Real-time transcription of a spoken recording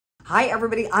Hi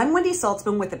everybody, I'm Wendy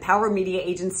Saltzman with the Power Media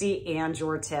Agency and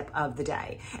your tip of the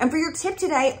day. And for your tip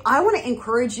today, I want to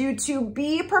encourage you to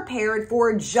be prepared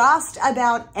for just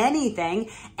about anything,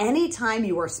 anytime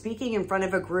you are speaking in front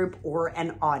of a group or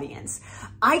an audience.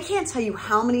 I can't tell you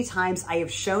how many times I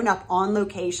have shown up on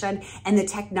location and the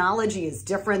technology is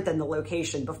different than the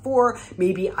location before.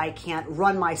 Maybe I can't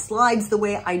run my slides the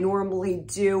way I normally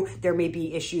do. There may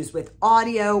be issues with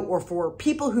audio, or for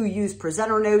people who use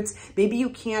presenter notes, maybe you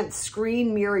can't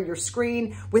screen mirror your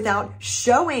screen without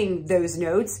showing those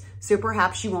notes, so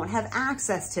perhaps you won't have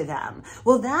access to them.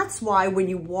 Well, that's why when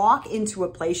you walk into a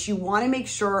place, you want to make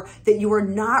sure that you are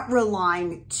not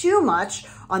relying too much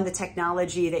on the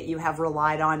technology that you have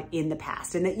relied on in the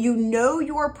past, and that you know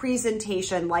your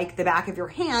presentation like the back of your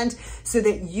hand so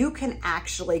that you can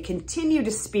actually continue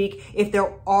to speak if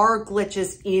there are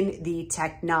glitches in the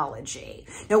technology.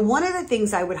 Now, one of the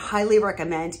things I would highly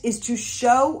recommend is to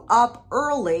show up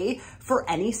early for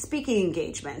any speaking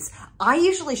engagements. I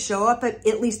usually show up at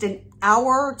least an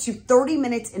hour to 30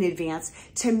 minutes in advance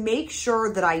to make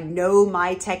sure that I know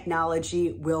my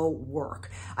technology will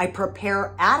work. I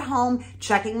prepare at home,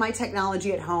 checking my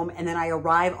technology at home, and then I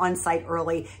arrive on site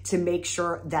early to make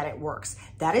sure that it works.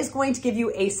 That is going to give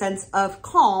you a sense of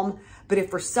calm, but if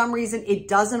for some reason it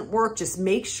doesn't work, just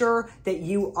make sure that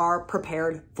you are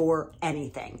prepared for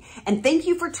anything. And thank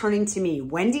you for turning to me,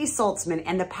 Wendy Saltzman,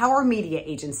 and the Power Media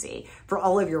Agency for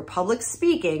all of your public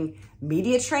speaking,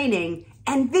 media training,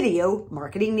 and video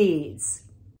marketing needs.